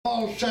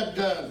Paul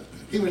said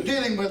he was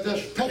dealing with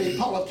this petty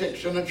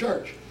politics in the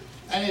church.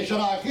 And he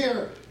said, I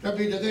hear there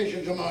be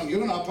divisions among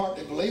you, and I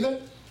partly believe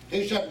it.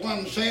 He said,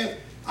 one saith,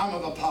 I'm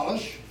of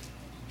Apollos.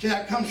 See,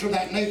 that comes from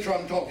that nature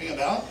I'm talking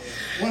about.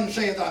 One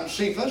saith, I'm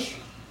Cephas,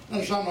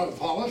 and some of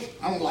Apollos.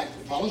 I don't like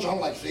Apollos, I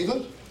don't like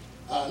Cephas.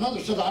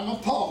 Another said, I'm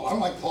of Paul. I don't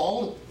like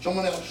Paul,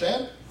 someone else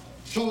said.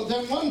 So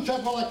then one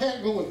said, well, I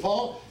can't go with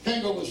Paul,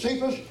 can't go with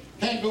Cephas,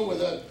 can't go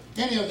with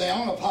any of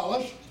them,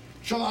 Apollos.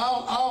 So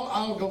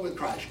I'll go with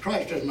Christ.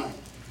 Christ is mine.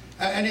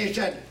 And he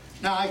said,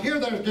 now I hear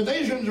there's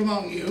divisions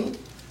among you.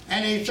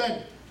 And he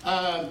said,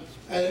 are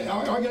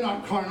you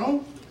not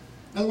carnal?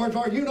 In other words,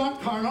 are you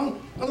not carnal?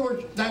 In other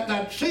words,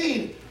 that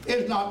seed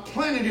is not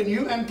planted in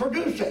you and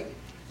producing.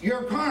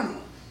 You're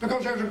carnal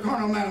because there's a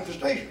carnal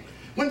manifestation.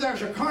 When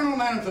there's a carnal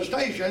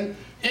manifestation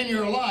in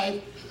your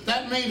life,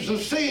 that means the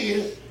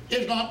seed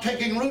is not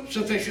taking root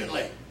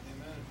sufficiently. Amen.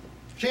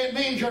 See, it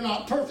means you're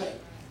not perfect.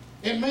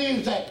 It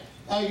means that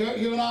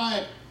you and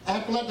I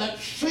have to let that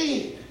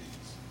seed,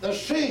 the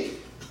seed,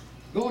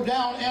 go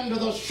down into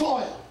the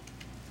soil.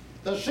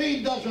 The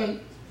seed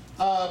doesn't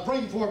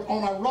bring forth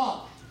on a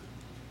rock.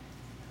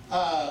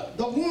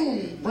 The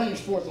womb brings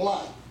forth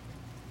life.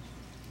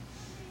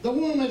 The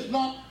womb is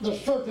not the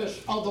surface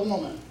of the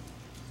woman.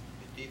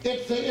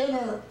 It's the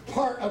inner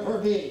part of her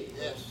being.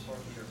 Yes.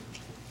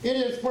 It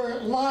is where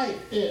life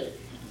is.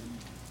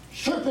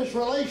 Surface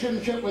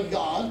relationship with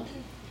God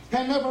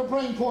can never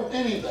bring forth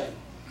anything.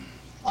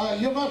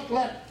 You must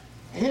let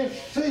His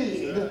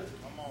seed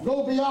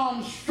go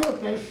beyond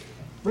surface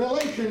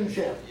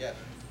relationship. Yes.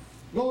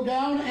 Go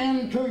down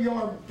into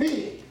your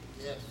being,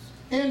 yes,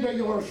 into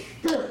your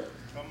spirit,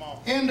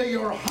 into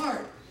your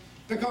heart,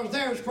 because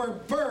there's where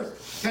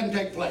birth can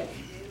take place.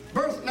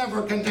 Birth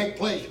never can take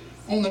place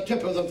on the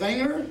tip of the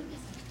finger.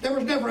 There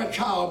was never a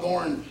child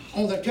born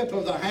on the tip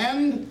of the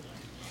hand.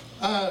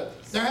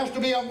 There has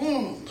to be a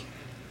womb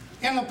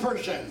in a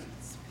person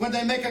when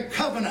they make a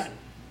covenant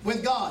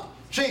with God.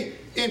 See,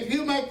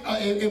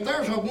 if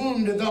there's a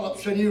womb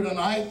develops in you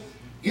tonight,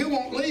 you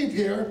won't leave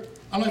here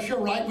unless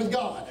you're right with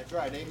God. That's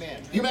right,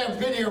 amen. You may have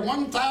been here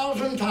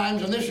 1,000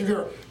 times, and this is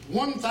your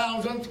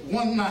 1,000th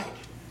one night.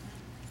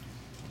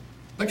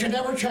 But you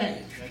never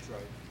change. That's right.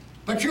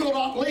 But you'll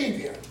not leave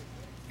here.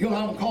 You'll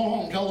have them call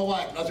home, tell the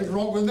wife, nothing's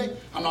wrong with me.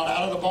 I'm not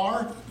out of the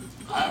bar.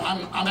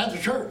 I'm at the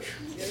church.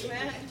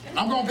 Amen.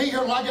 I'm going to be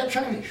here till I get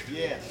changed.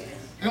 Yes.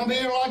 I'm going to be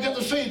here till I get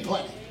the seed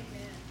planted.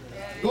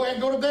 Go ahead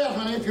and go to bed,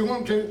 honey, if you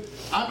want to.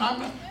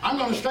 I'm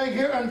going to stay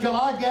here until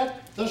I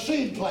get the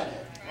seed planted.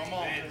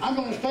 I'm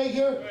going to stay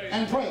here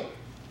and pray.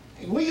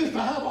 We used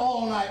to have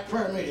all-night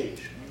prayer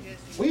meetings.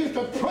 We used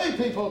to pray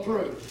people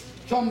through.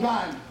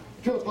 Sometime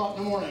 2 o'clock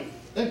in the morning,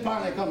 they'd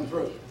finally come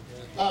through.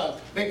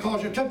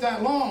 Because it took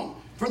that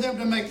long for them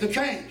to make the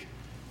change.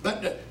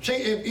 But see,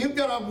 if you've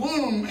got a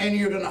womb in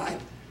you tonight,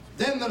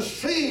 then the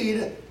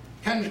seed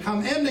can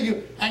come into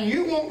you, and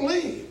you won't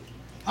leave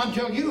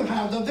until you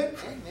have the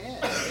victory.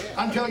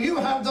 Until you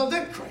have the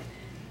victory.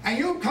 And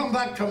you'll come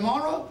back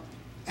tomorrow,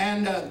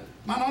 and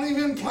might not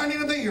even planning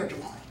to be here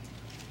tomorrow,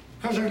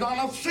 because there's not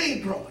enough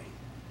seed growing.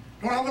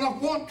 Don't have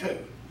enough want to.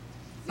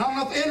 Not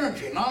enough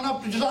energy, not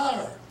enough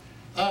desire.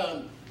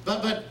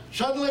 But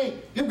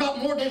suddenly, you've got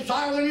more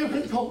desire than you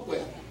can cope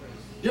with.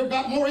 You've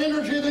got more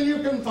energy than you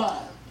can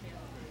find.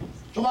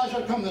 Somebody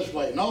said, come this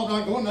way. No, I'm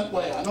not going that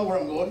way. I know where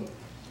I'm going.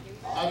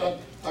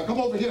 I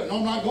come over here. No,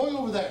 I'm not going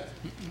over there.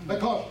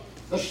 Because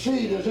the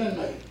seed is in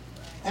me.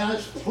 And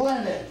it's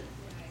planted.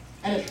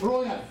 And it's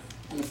growing up.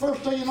 And the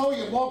first thing you know,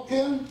 you walk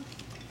in,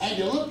 and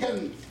you look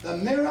in the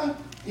mirror,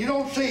 you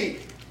don't see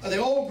the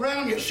old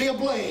ground, you see a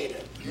blade.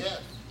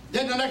 Yes.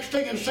 Then the next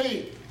thing you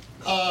see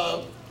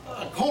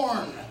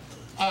corn,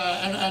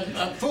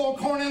 and full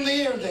corn in the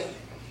ear then.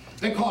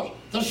 Because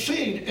the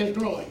seed is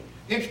growing.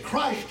 It's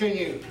Christ in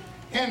you.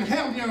 In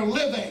Him you're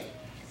living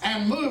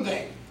and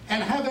moving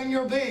and having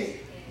your being.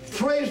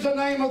 Praise the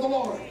name of the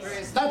Lord.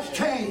 That's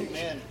change.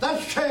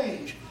 That's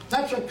change.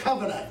 That's a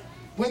covenant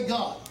with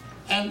God.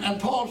 And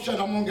Paul said,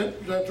 I'm going to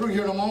get through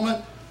here in a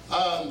moment,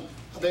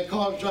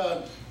 because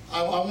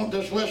I want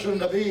this lesson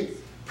to be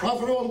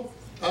profitable.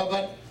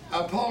 But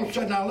Paul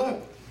said, now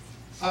look,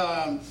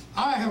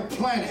 I have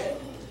planted.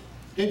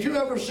 Did you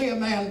ever see a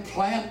man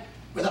plant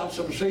without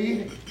some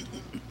seed?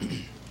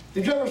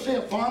 Did you ever see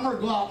a farmer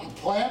go out and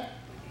plant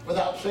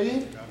without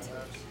seed?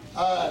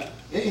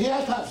 He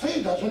has to have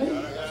seed, doesn't he?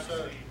 Yes,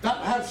 sir. Got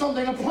to have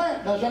something to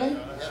plant, doesn't he?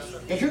 Yes,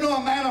 sir. Did you know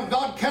a man of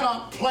God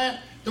cannot plant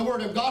the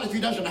Word of God if he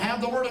doesn't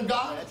have the Word of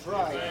God? That's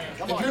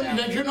right.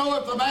 Did you know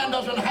if the man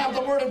doesn't have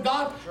the Word of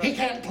God, he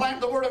can't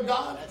plant the Word of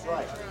God? That's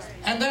right.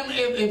 And then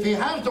if he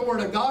has the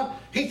Word of God,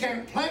 he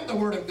can't plant the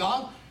Word of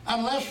God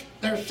unless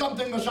there's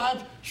something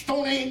besides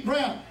stony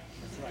ground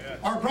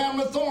or ground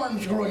with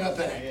thorns growing up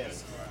in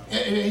it.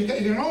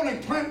 You can only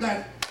plant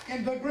that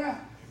in good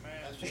ground.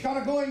 It's got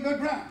to go in good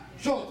ground.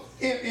 So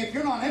if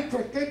you're not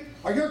interested,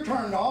 or you're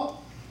turned off,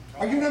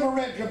 or you never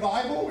read your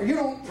Bible, or you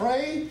don't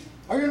pray,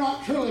 or you're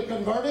not truly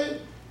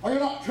converted, or you're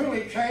not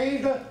truly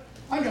changed,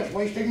 I'm just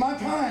wasting my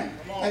time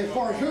as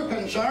far as you're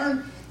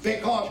concerned.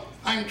 because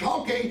I'm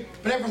talking,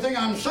 but everything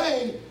I'm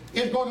saying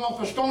is going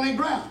off a stony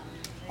ground,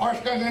 or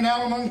it's going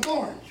down among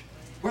thorns,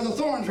 where the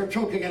thorns are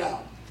choking it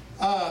out.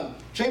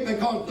 See,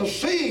 because the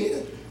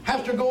seed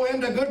has to go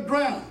into good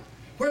ground,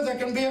 where there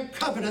can be a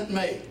covenant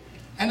made.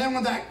 And then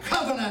when that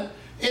covenant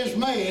is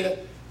made,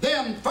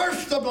 then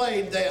first the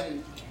blade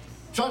then.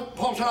 So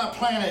Paul said, I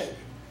planted.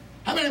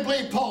 How many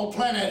believe Paul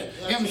planted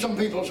in some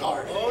people's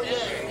heart? Oh, yeah.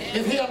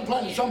 If he hadn't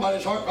planted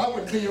somebody's heart, I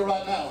wouldn't be here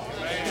right now.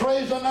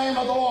 Praise the name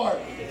of the Lord.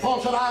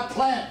 Paul said, I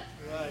plant.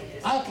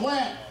 I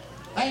plant.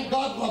 Thank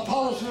God for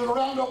Apollos is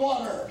around the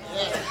water.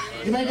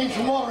 You may need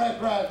some water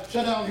after I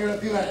sit down here in a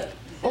few minutes.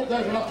 Hope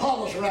there's an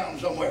Apollos around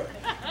somewhere.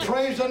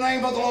 Praise the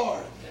name of the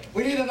Lord.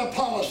 We need an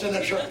Apollos in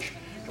the church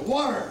to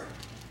water.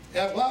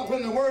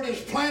 When the word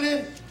is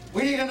planted,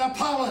 we need an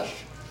Apollos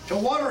to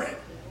water it.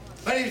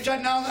 But he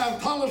said, now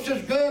Apollos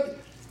is good,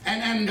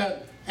 and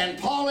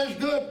Paul is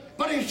good.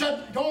 But he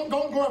said, don't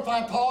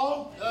glorify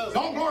Paul.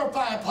 Don't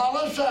glorify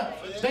Apollos,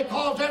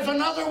 because there's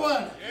another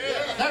one.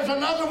 There's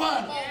another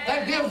one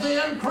that gives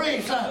the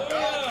increase.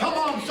 Come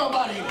on,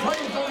 somebody.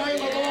 Praise the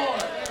name of the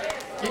Lord.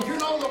 Did you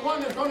know the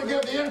one that's going to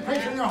give the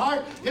increase in your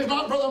heart is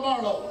not Brother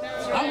Marlow?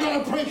 I'm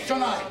going to preach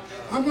tonight.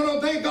 I'm going to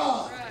obey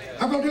God.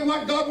 I'm going to do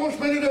what God wants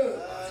me to do.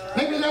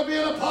 Maybe there'll be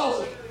an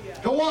Apollos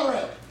to water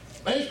it.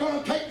 But he's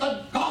going to take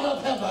the God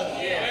of heaven.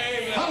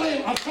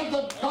 Hallelujah. I said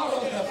the God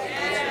of heaven.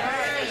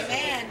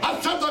 I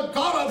said the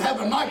God of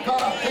heaven. My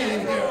God, I feel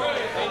him here.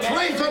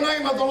 Praise the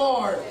name of the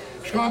Lord.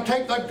 He's going to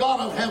take the God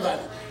of heaven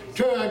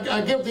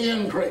to give the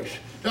increase.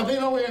 There'll be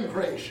no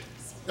increase.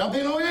 There'll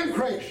be no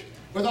increase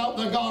without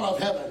the God of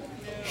heaven.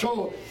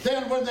 So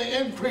then when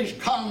the increase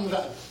comes,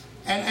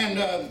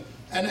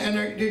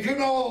 did you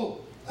know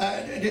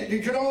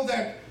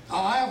that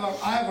I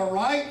have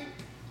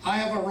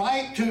a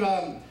right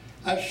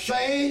to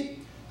say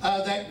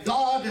that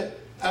God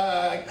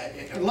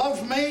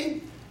loves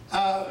me?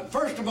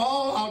 First of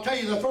all, I'll tell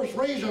you the first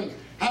reason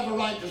I have a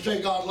right to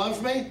say God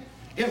loves me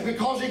is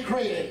because he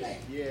created me.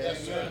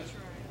 Yes, sir.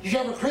 Did you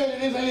ever create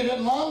anything you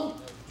didn't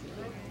love?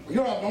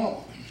 You're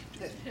abnormal.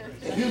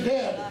 If you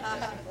did,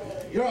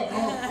 you're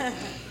abnormal.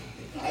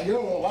 You're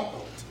a little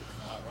wacko.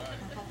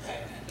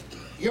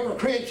 You ever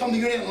create something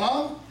you didn't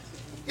love?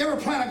 You ever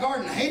plant a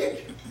garden and hate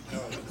it?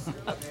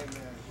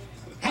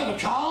 Have a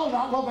child,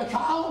 not love a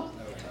child?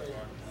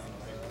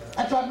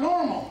 That's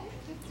abnormal.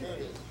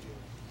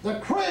 The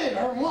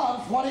Creator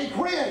loves what he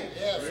creates.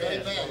 Yes,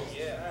 amen.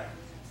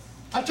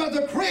 I said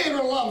the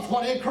Creator loves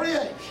what he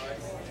creates.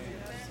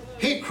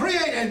 He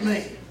created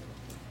me.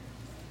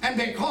 And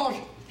because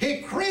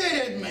he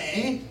created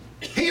me,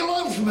 he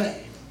loves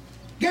me.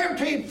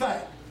 Guaranteed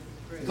fact.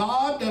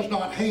 God does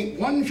not hate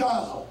one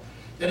child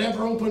that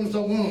ever opens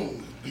the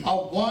womb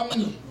of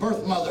one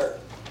birth mother.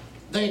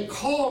 They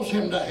cause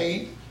him to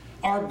hate,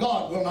 or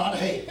God will not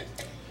hate.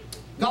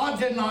 God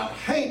did not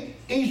hate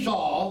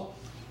Esau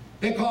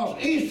because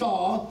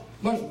Esau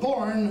was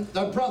born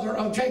the brother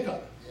of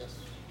Jacob.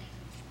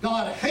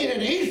 God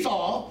hated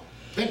Esau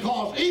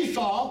because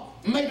Esau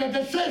made a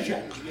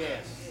decision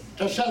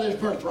to sell his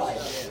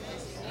birthright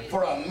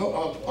for a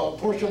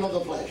portion of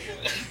the flesh.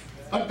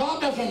 But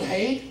God doesn't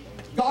hate,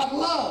 God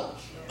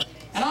loves.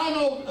 And I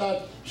know,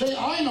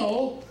 I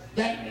know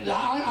that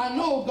I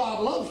know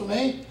God loves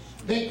me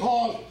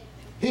because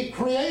he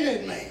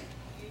created me.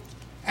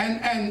 I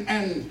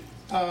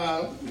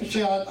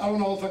don't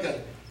know if I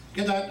can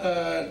get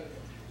that.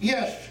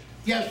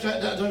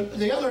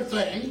 The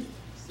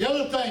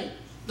other thing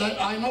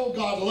that I know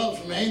God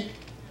loves me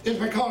is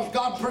because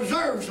God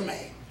preserves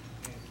me.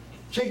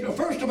 See,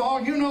 first of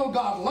all, you know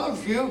God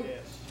loves you.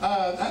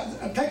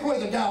 Take away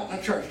the doubt in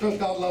the church. Does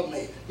God love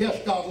me?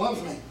 Yes, God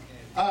loves me.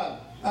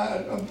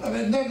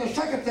 And then the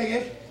second thing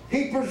is,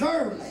 he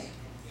preserved me.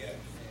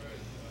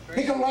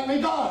 He could let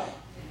me die.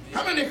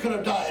 How many could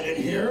have died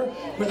in here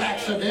with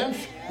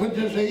accidents, with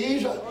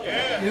disease? You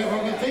ever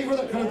have a fever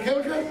that could have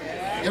killed you?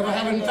 You ever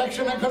have an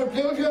infection that could have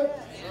killed you?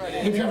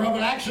 Did you ever have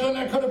an accident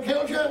that could have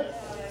killed you?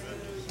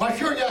 Why,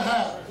 sure you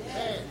have.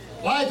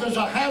 Life is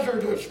a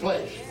hazardous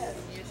place.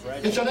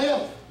 It's an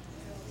if.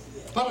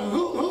 But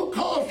who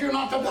caused you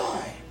not to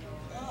die?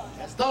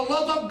 The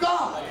love of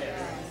God.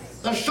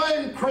 The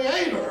same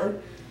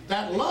Creator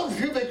that loves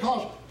you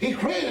because he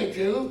created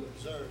you,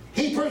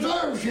 he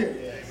preserves you.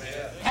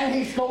 And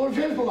he shows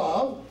his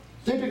love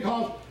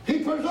because he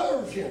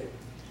preserves you.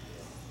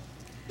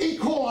 E.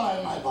 coli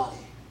in my body.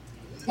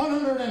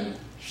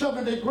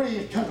 107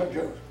 degrees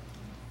temperature.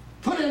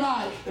 Put in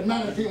ice at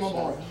Mannatee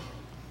Memorial.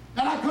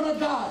 And I could have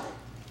died.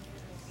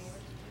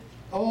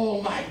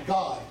 Oh my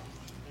God.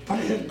 But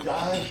I didn't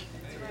die.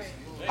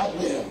 I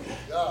lived.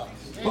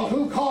 Well,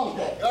 who caused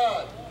it?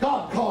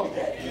 God caused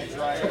it.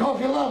 Because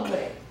he loved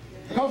me.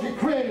 Because he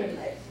created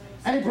me.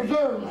 And he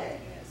preserved me.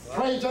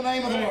 Praise the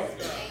name of the Lord.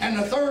 And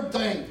the third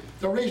thing,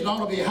 the reason I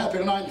ought to be happy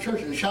tonight in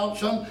church and shout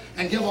some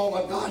and give all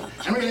I've got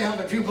and really have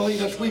a jubilee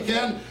this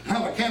weekend,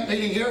 have a camp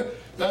meeting here.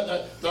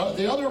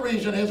 The other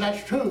reason is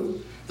that's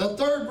true. The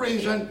third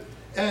reason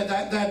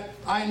that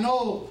I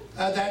know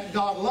that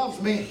God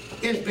loves me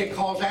is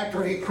because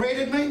after he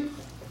created me,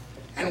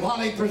 And while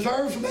He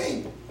preserves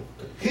me,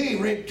 He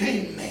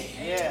redeemed me.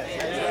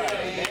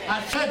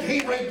 I said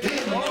He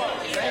redeemed me.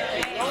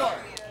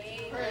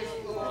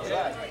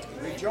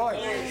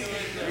 Rejoice.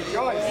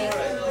 Rejoice.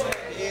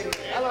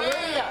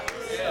 Hallelujah.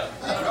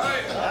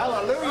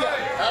 Hallelujah.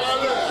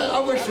 I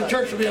wish the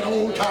church would be an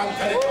old-time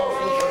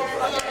Pentecostal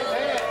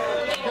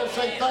church. Just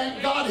say,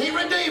 thank God He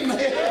redeemed me.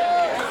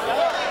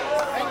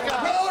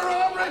 Brother,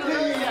 I'm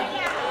redeemed.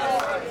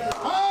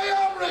 I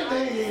am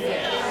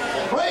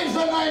redeemed. Praise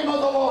the name of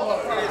the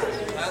Lord.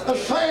 The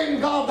same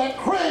God that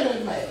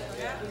created me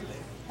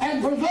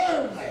and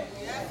preserved me.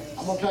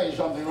 I'm going to tell you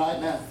something right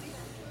now.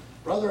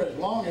 Brother, as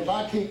long as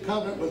I keep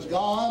covenant with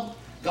God,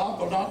 God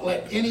will not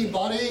let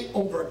anybody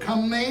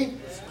overcome me.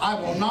 I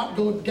will not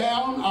go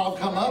down, I'll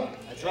come up.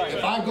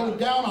 If I go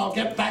down, I'll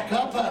get back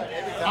up.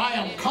 I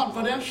am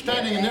confident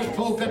standing in this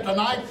pulpit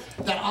tonight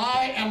that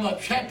I am a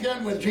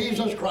champion with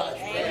Jesus Christ.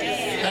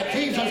 That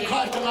Jesus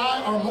Christ and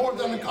I are more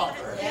than a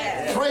conqueror.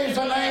 Praise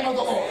the name of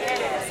the Lord.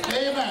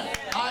 Amen.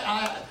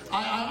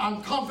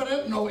 I'm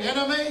confident no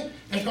enemy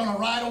is going to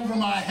ride over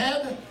my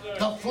head.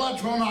 The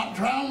floods will not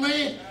drown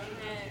me.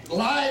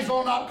 Lies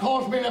will not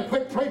cause me to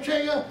quit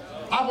preaching.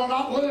 I will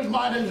not lose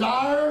my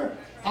desire.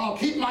 I'll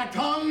keep my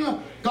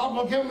tongue. God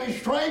will give me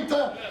strength.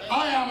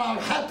 I am a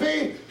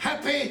happy,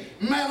 happy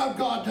man of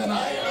God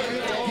tonight.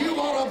 You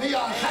ought to be a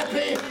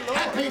happy,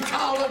 happy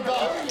child of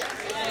God.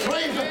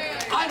 Praise Him.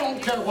 I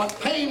don't care what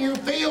pain you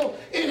feel.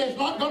 It is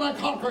not going to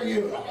conquer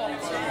you.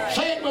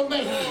 Say it with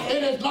me.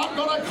 It is not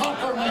going to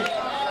conquer me.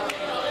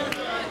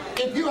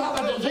 If you have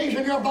a disease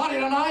in your body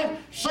tonight,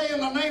 say in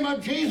the name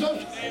of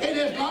Jesus, it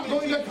is not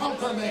going to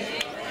conquer me.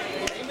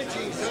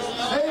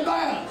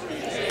 Amen.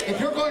 If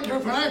you're going through a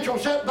financial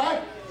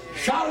setback,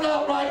 shout it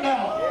out right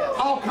now.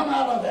 I'll come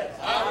out of it.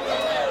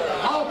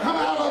 I'll come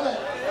out of it.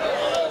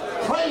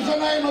 Praise the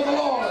name of the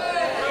Lord.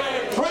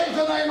 Praise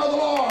the name of the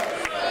Lord.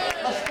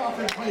 Let's stop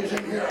and praise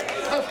Him here.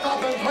 Let's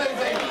stop and praise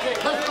Him.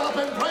 Let's stop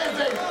and praise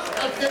Him.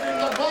 Let's give Him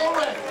the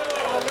glory.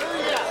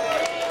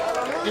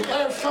 If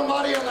there's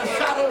somebody in the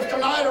shadows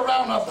tonight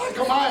around the back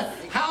of my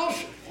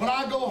house, when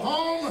I go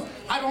home,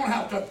 I don't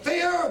have to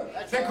fear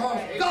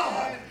because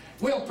God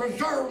will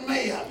preserve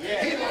me.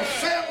 He will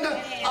send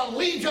a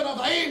legion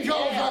of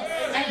angels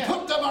and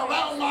put them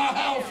around my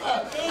house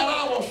and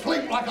I will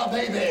sleep like a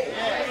baby.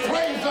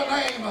 Praise the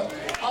name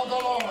of the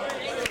Lord.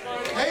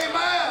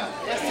 Amen.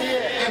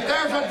 If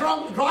there's a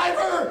drunk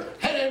driver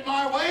headed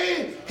my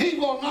way, he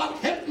will not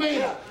hit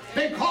me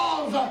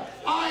because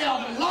I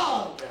am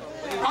loved.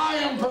 I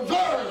am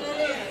preserved.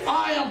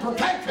 I am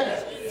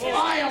protected.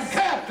 I am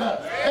kept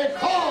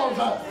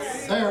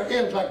because there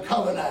is a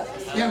covenant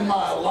in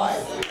my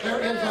life. There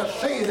is a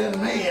seed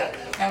in me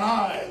and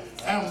I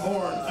am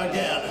born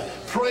again.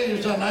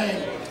 Praise the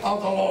name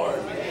of the Lord.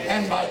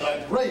 And by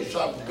the grace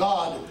of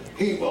God,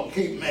 He will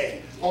keep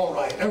me. All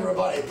right,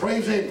 everybody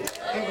praise Him.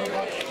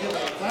 Everybody give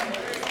Him thanks.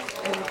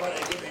 Everybody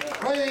give Him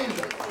praise.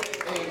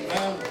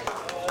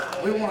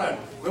 Amen.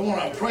 We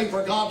want to pray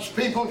for God's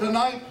people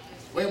tonight.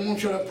 We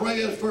want you to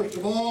pray us first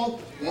of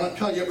all. I want to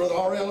tell you, Brother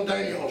R.L.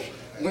 Daniels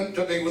went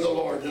to be with the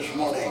Lord this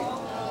morning.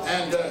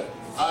 And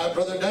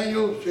Brother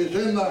Daniels is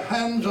in the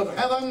hands of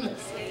heaven,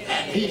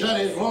 and he's at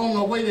his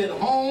long-awaited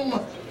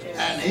home,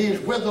 and he's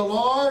with the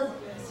Lord.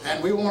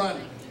 And we want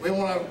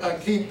to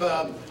keep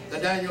the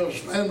Daniels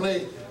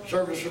family.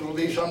 Services will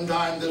be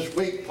sometime this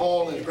week.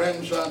 Paul, his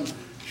grandson, is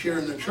here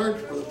in the church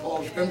for the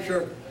Paul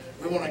Scripture.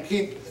 We want to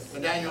keep the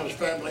Daniels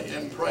family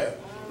in prayer.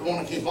 We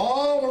want to keep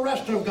all the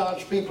rest of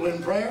God's people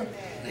in prayer.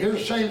 And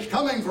here's saints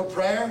coming for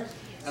prayer,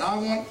 and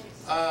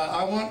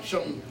I want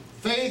some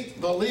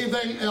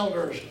faith-believing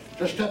elders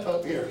to step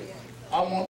up here. I want